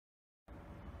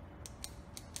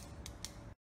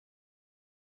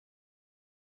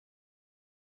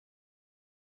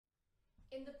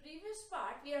In the previous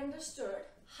part, we understood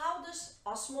how this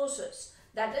osmosis,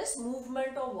 that is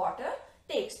movement of water,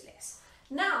 takes place.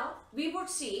 Now, we would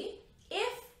see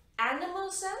if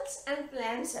animal cells and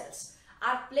plant cells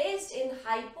are placed in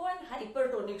hypo and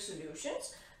hypertonic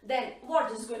solutions, then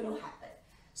what is going to happen?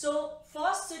 So,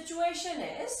 first situation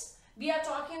is, we are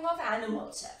talking of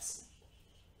animal cells.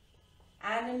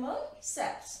 Animal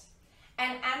cells.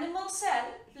 An animal cell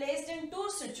placed in two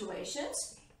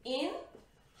situations, in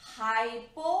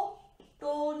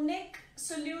hypotonic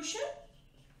solution,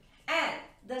 and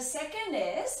the second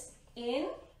is in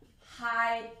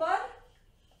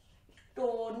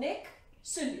hypertonic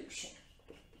solution.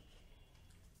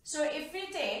 So if we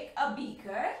take a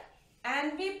beaker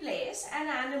and we place an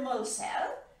animal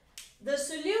cell, the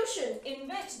solution in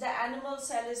which the animal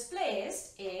cell is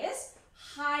placed is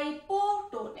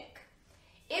hypotonic.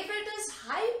 If it is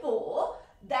hypo,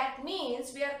 that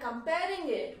means we are comparing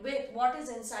it with what is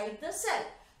inside the cell.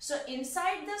 So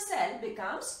inside the cell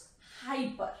becomes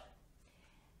hyper.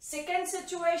 Second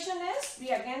situation is, we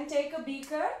again take a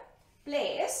beaker,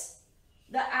 place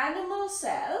the animal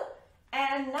cell,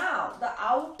 and now the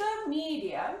outer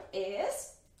medium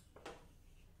is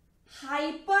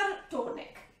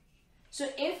hypertonic. So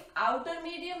if outer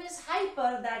medium is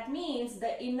hyper, that means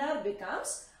the inner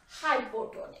becomes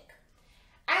hypotonic.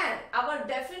 And our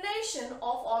definition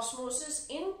of osmosis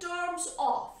in terms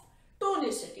of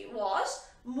tonicity was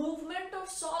movement of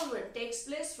solvent takes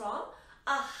place from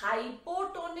a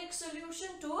hypotonic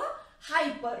solution to a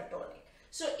hypertonic.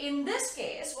 So in this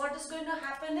case, what is going to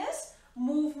happen is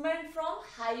movement from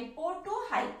hypo to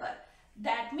hyper.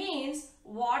 That means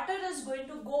water is going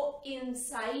to go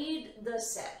inside the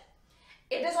cell.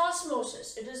 It is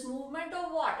osmosis. It is movement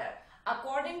of water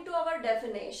according to our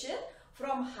definition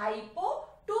from hypo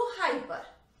to hyper.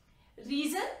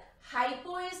 Reason,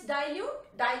 hypo is dilute.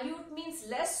 Dilute means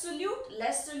less solute.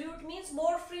 Less solute means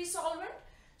more free solvent.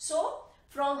 So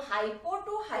from hypo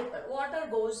to hyper, water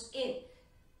goes in.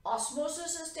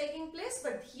 Osmosis is taking place,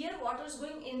 but here water is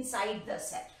going inside the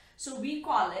cell. So we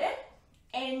call it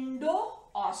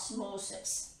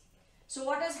endoosmosis. So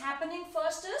what is happening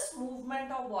first is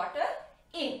movement of water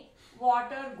in.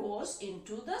 Water goes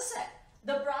into the cell.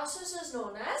 The process is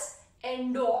known as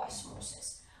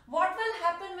endoosmosis. What will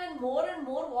happen when more and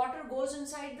more water goes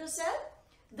inside the cell?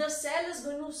 The cell is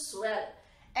going to swell.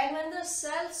 And when the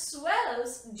cell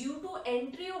swells due to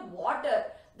entry of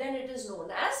water, then it is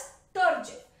known as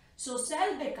turgid. So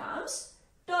cell becomes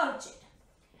turgid.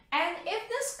 And if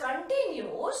this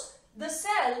continues, the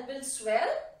cell will swell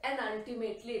and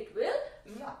ultimately it will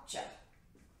rupture.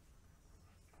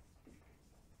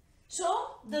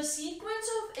 So the sequence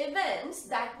of events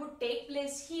that would take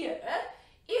place here,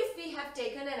 if we have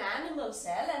taken an animal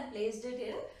cell and placed it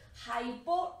in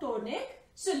hypotonic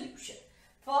solution.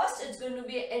 First, it's going to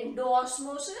be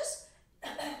endoosmosis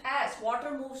as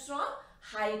water moves from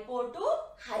hypo to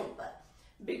hyper.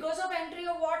 Because of entry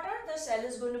of water, the cell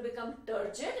is going to become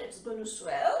turgid, it's going to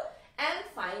swell, and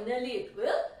finally it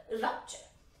will rupture.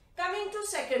 Coming to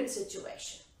second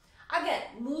situation. Again,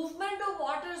 movement of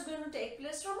water is going to take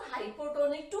place from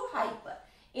hypotonic to hyper.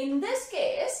 In this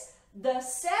case, the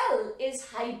cell is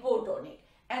hypotonic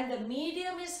and the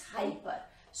medium is hyper.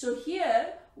 So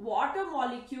here, water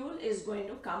molecule is going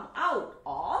to come out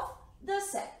of the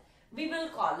cell. We will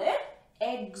call it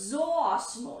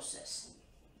exoosmosis.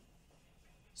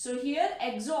 So here,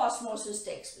 exoosmosis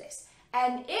takes place.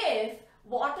 And if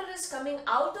water is coming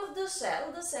out of the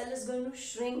cell is going to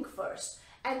shrink first.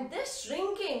 And this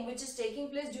shrinking, which is taking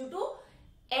place due to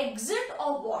exit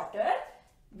of water,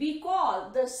 we call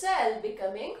the cell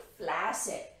becoming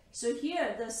flaccid. So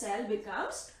here the cell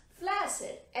becomes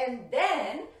flaccid and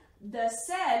then the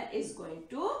cell is going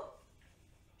to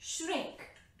shrink.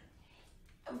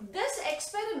 This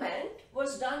experiment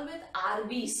was done with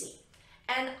RBC,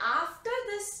 and after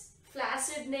this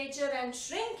flaccid nature and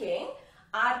shrinking,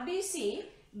 RBC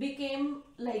became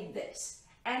like this.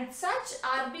 And such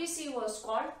RBC was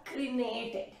called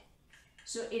crenated.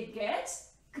 So it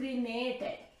gets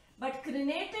crenated. But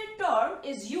crenated term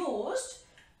is used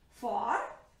for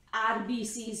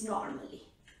RBCs normally.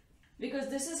 Because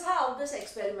this is how this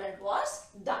experiment was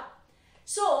done.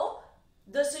 So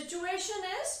the situation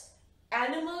is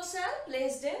animal cell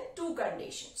placed in two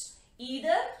conditions.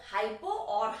 Either hypo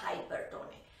or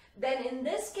hypertonic. Then in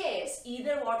this case,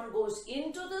 either water goes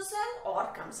into the cell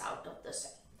or comes out of the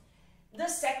cell. The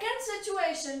second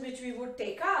situation which we would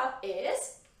take up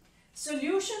is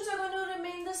solutions are going to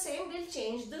remain the same, we'll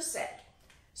change the cell.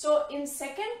 So in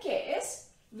second case,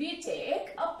 we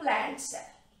take a plant cell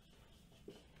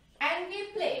and we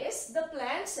place the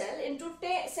plant cell into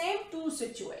same two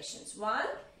situations. One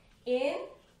in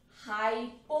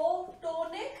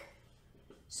hypotonic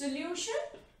solution,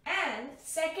 and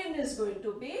second is going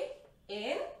to be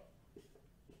in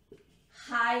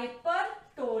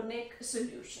hypertonic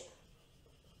solution.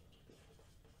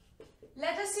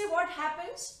 Let us see what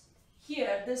happens.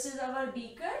 Here, this is our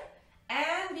beaker,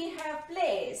 and we have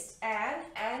placed an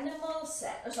animal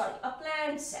cell, a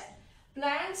plant cell.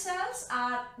 Plant cells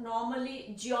are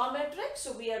normally geometric,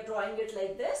 so we are drawing it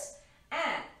like this,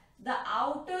 and the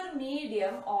outer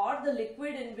medium or the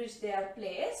liquid in which they are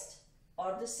placed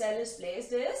or the cell is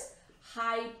placed is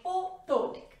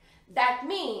hypotonic. That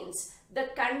means the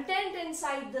content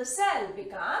inside the cell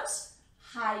becomes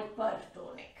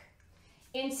hypertonic.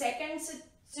 In second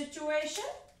situation,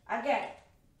 again,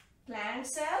 plant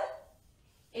cell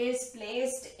is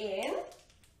placed in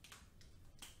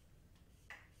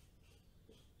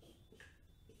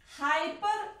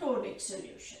hypertonic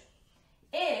solution.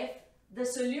 If the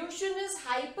solution is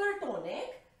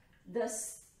hypertonic, the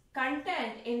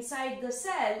content inside the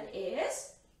cell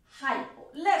is hypo,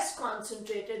 less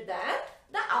concentrated than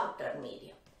the outer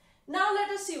medium. Now let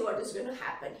us see what is going to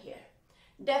happen here.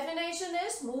 Definition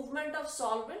is movement of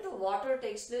solvent or water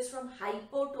takes place from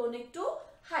hypotonic to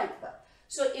hyper.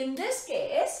 So in this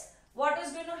case, what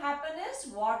is going to happen is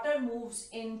water moves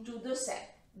into the cell.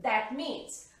 That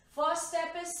means first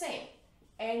step is same,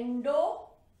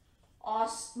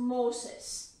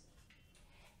 endoosmosis.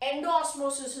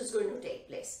 Endoosmosis is going to take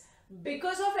place.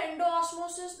 Because of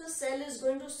endoosmosis, the cell is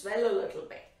going to swell a little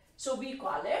bit. So we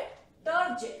call it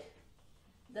turgid.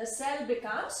 The cell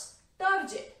becomes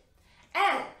turgid.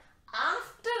 And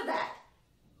after that,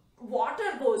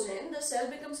 water goes in, the cell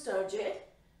becomes turgid.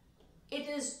 It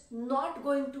is not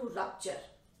going to rupture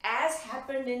as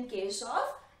happened in case of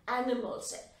animal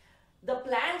cell. The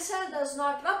plant cell does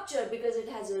not rupture because it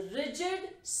has a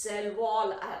rigid cell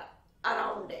wall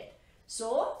around it.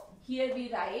 So here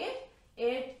we write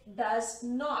it does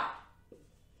not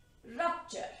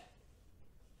rupture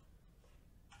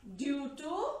due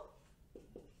to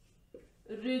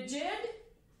rigid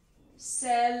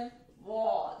cell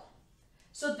wall.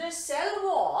 So this cell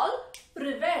wall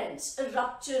prevents a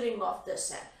rupturing of the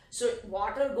cell. So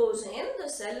water goes in, the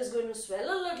cell is going to swell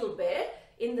a little bit,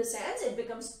 in the sense it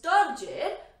becomes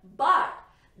turgid, but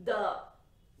the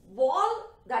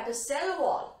wall, that is cell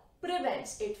wall,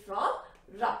 prevents it from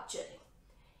rupturing.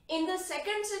 In the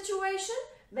second situation,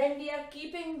 when we are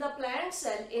keeping the plant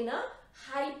cell in a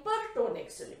hypertonic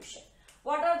solution,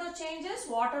 what are the changes?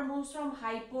 Water moves from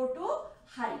hypo to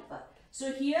hyper.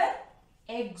 So here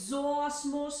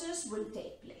exoosmosis will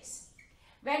take place.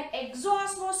 When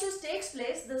exoosmosis takes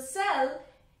place, the cell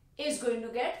is going to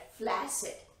get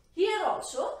flaccid. Here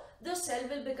also the cell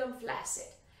will become flaccid,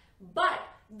 but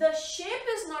the shape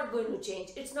is not going to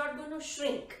change. It's not going to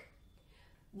shrink.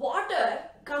 Water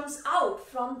comes out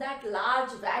from that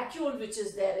large vacuole which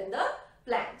is there in the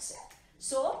plant cell.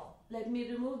 So let me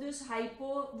remove this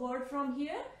hypo word from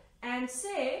here and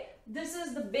say this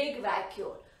is the big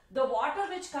vacuole. The water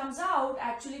which comes out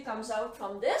actually comes out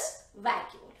from this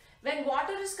vacuole. When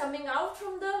water is coming out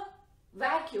from the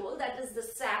vacuole, that is the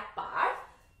sap part,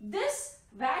 this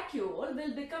vacuole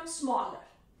will become smaller.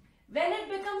 When it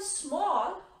becomes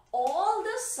small, all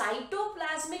the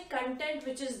cytoplasmic content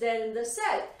which is there in the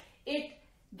cell, it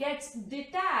gets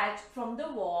detached from the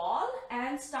wall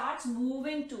and starts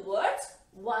moving towards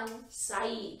one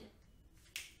side.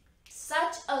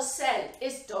 Such a cell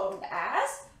is termed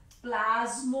as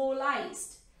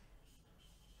plasmolyzed,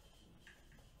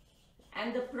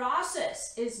 and the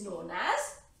process is known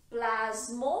as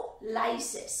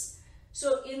plasmolysis.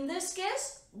 So in this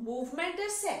case, movement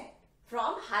is sent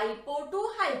from hypo to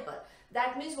hyper.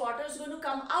 That means water is going to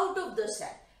come out of the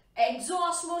cell.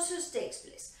 Exoosmosis takes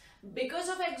place. Because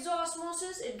of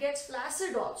exoosmosis, it gets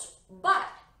flaccid also. But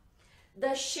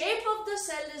the shape of the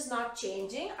cell is not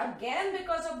changing, again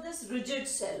because of this rigid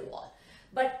cell wall.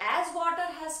 But as water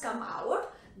has come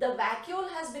out, the vacuole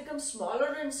has become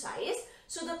smaller in size.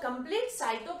 So the complete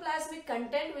cytoplasmic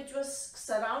content which was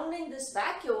surrounding this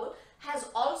vacuole has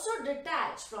also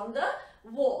detached from the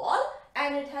wall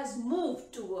and it has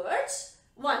moved towards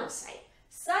one side.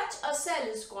 Such a cell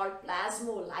is called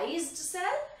plasmolyzed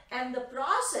cell, and the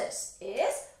process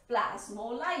is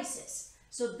plasmolysis.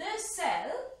 So this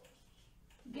cell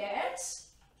gets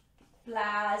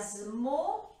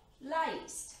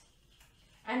plasmolyzed,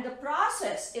 and the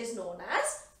process is known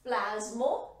as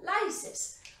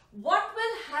plasmolysis. What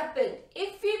will happen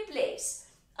if we place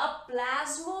a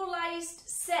plasmolyzed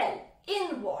cell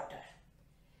in water?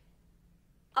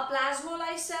 A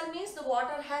plasmolyzed cell means the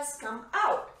water has come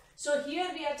out. So here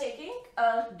we are taking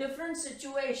a different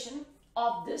situation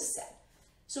of this cell.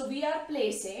 So we are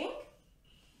placing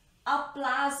a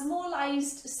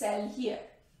plasmolysed cell here.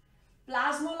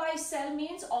 Plasmolysed cell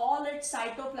means all its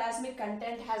cytoplasmic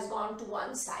content has gone to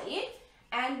one side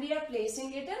and we are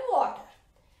placing it in water.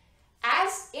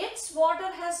 As its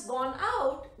water has gone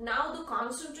out, now the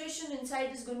concentration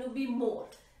inside is going to be more.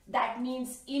 That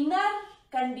means inner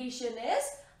condition is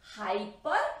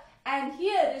hyper and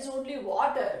here is only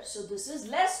water. So this is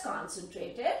less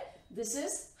concentrated. This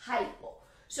is hypo.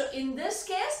 So in this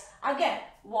case, again,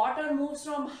 water moves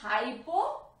from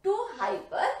hypo to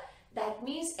hyper. That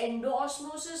means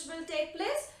endoosmosis will take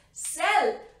place.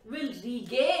 Cell will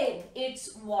regain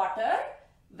its water.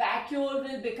 Vacuole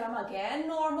will become again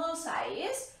normal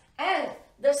size and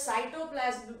the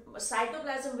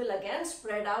cytoplasm will again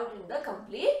spread out in the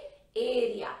complete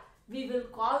area. We will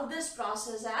call this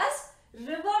process as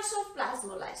reverse of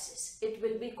plasmolysis. It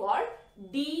will be called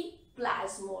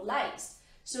deplasmolysed.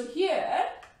 So here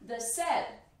the cell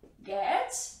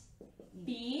gets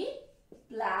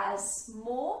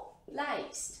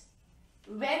deplasmolysed.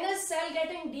 When is cell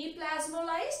getting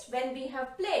deplasmolysed? When we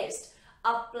have placed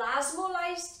a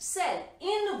plasmolysed cell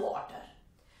in water.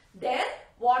 Then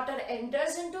water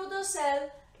enters into the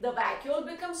cell, the vacuole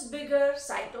becomes bigger,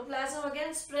 cytoplasm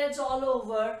again spreads all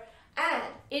over and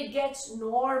it gets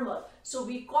normal. So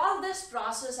we call this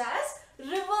process as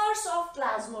reverse of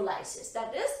plasmolysis,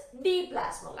 that is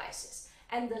deplasmolysis,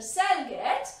 and the cell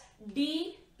gets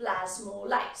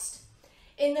deplasmolysed.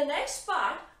 In the next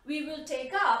part, we will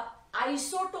take up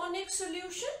isotonic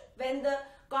solution when the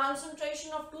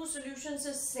concentration of two solutions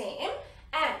is same,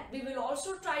 and we will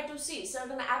also try to see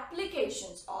certain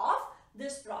applications of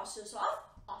this process of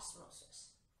osmosis.